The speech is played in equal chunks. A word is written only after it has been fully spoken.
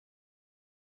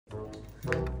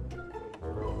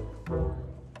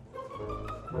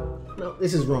No,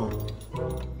 this is wrong.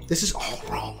 This is all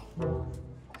wrong.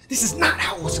 This is not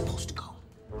how it was supposed to go.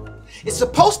 It's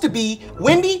supposed to be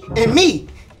Wendy and me.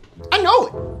 I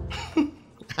know it.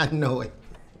 I know it.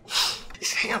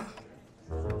 It's him.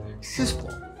 It's his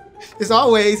fault. It's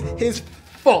always his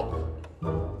fault.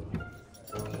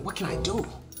 What can I do?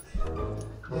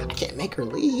 I can't make her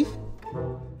leave.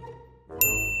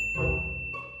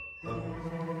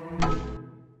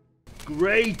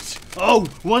 Great! Oh,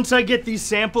 once I get these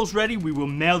samples ready, we will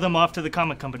mail them off to the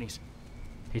comic companies.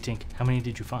 Hey, Tink, how many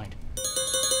did you find?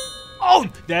 Oh,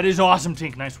 that is awesome,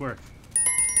 Tink. Nice work.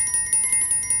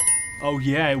 Oh,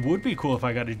 yeah, it would be cool if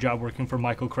I got a job working for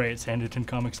Michael Cray at Sanditon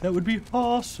Comics. That would be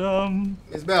awesome.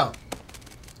 Miss Bell.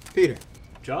 Peter.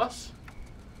 Joss?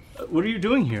 What are you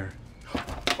doing here?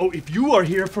 Oh, if you are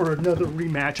here for another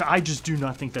rematch, I just do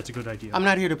not think that's a good idea. I'm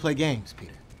not here to play games,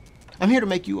 Peter. I'm here to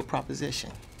make you a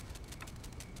proposition.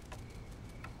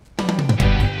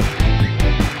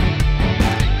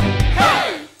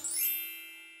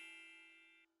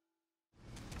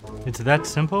 It's that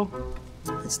simple?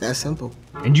 It's that simple.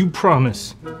 And you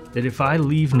promise that if I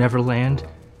leave Neverland,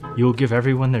 you'll give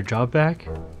everyone their job back?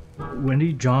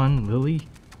 Wendy, John, Lily,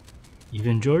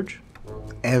 even George?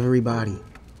 Everybody.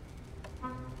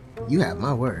 You have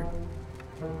my word.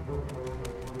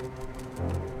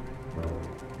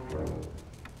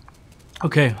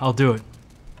 Okay, I'll do it.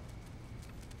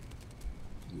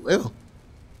 You will?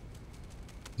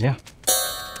 Yeah.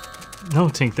 No,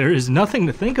 Tink, there is nothing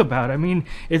to think about. I mean,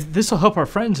 if this will help our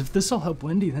friends, if this will help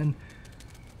Wendy, then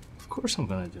of course I'm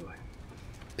gonna do it.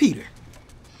 Peter,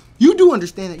 you do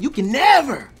understand that you can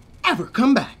never, ever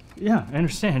come back. Yeah, I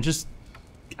understand. Just,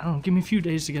 I don't know, give me a few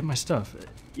days to get my stuff.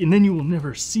 And then you will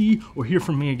never see or hear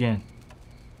from me again.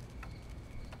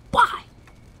 Why?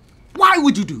 Why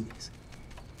would you do this?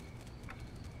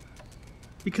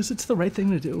 Because it's the right thing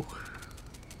to do.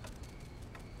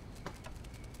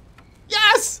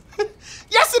 Yes!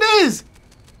 Yes, it is!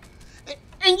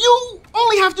 And you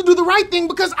only have to do the right thing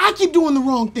because I keep doing the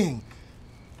wrong thing.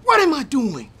 What am I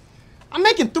doing? I'm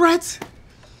making threats.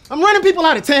 I'm running people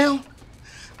out of town.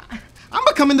 I'm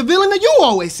becoming the villain that you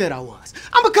always said I was.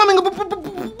 I'm becoming a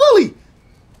bully.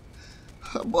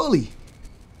 A bully.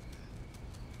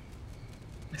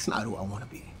 That's not who I want to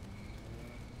be.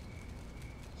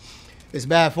 It's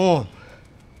bad form.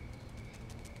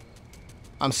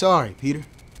 I'm sorry, Peter.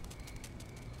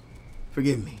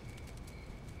 Forgive me.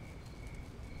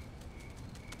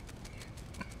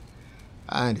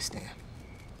 I understand.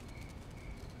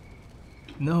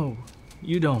 No,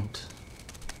 you don't.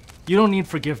 You don't need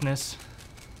forgiveness.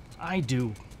 I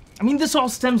do. I mean, this all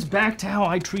stems back to how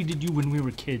I treated you when we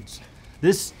were kids.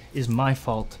 This is my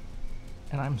fault,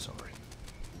 and I'm sorry.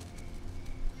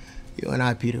 You and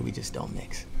I, Peter, we just don't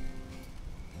mix.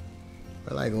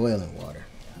 We're like oil and water.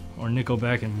 Or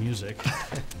Nickelback and music.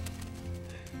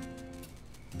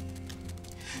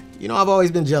 You know, I've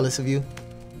always been jealous of you.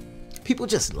 People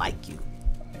just like you.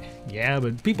 Yeah,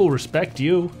 but people respect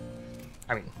you.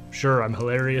 I mean, sure, I'm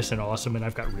hilarious and awesome and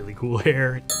I've got really cool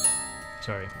hair.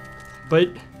 Sorry. But,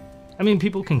 I mean,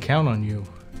 people can count on you.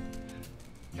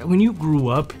 When you grew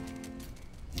up,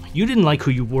 you didn't like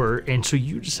who you were, and so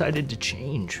you decided to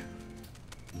change.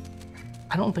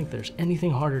 I don't think there's anything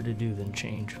harder to do than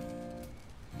change.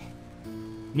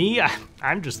 Me,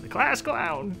 I'm just the class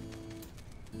clown.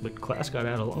 But class got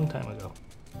out a long time ago.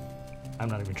 I'm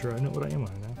not even sure I know what I am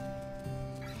right now.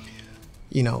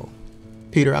 You know,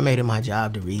 Peter, I made it my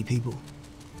job to read people,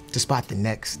 to spot the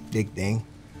next big thing.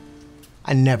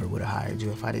 I never would have hired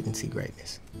you if I didn't see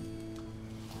greatness.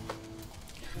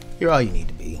 You're all you need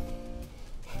to be.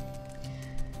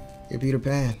 You're Peter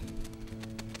Pan.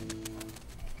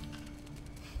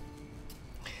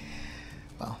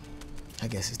 Well, I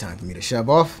guess it's time for me to shove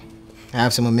off. I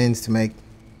have some amends to make,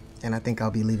 and I think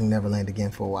I'll be leaving Neverland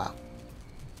again for a while.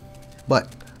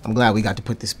 But I'm glad we got to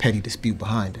put this petty dispute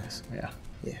behind us. Yeah.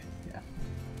 Yeah.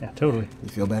 Yeah, totally. You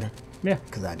feel better? Yeah.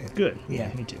 Because I do. Good.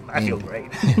 Yeah, me too. I feel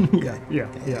great. Good. Yeah.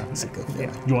 It's a good feeling.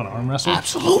 Yeah. You want to arm wrestle?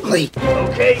 Absolutely.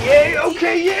 Okay, yay,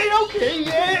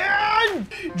 yeah!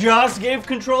 Joss gave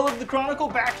control of the Chronicle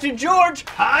back to George.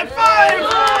 High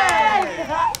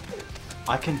five!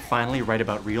 I can finally write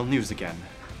about real news again.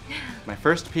 My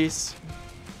first piece,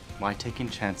 why taking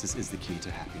chances is the key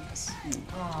to happiness.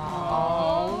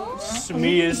 Aww.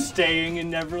 Smee is staying in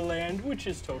Neverland, which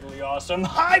is totally awesome.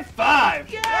 High five!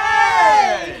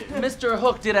 Yay! Mr.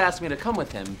 Hook did ask me to come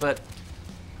with him, but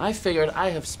I figured I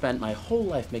have spent my whole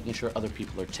life making sure other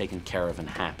people are taken care of and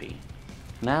happy.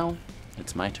 Now,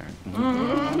 it's my turn.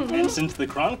 And since the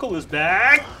Chronicle is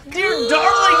back, Dear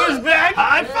Darling is back!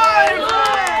 High five!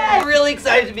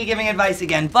 to be giving advice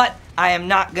again, but I am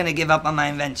not gonna give up on my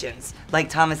inventions. Like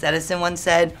Thomas Edison once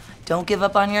said, don't give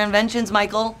up on your inventions,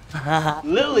 Michael.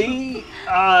 Lily,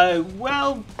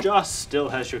 well, Joss still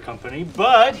has your company,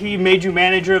 but he made you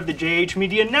manager of the JH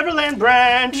Media Neverland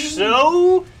branch,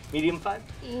 so medium 5.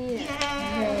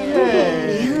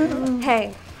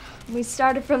 Hey, we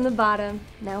started from the bottom.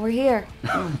 Now we're here.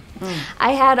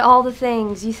 I had all the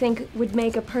things you think would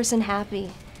make a person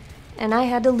happy, and I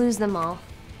had to lose them all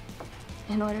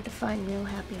in order to find real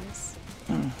happiness.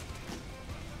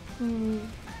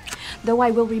 Though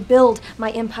I will rebuild my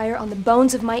empire on the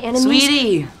bones of my enemies.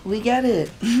 Sweetie, we get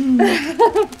it.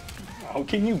 Oh,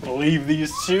 can you believe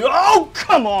these two? Oh,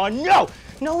 come on, no!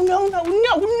 No,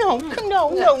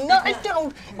 I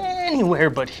don't anywhere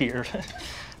but here.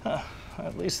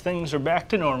 At least things are back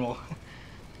to normal.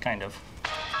 Kind of.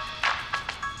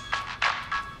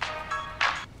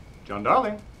 John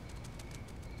Darling.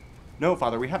 No,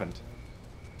 Father, we haven't.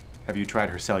 Have you tried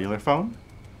her cellular phone?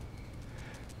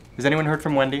 Has anyone heard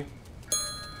from Wendy?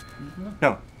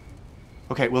 No.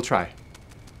 Okay, we'll try.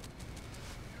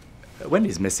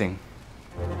 Wendy's missing.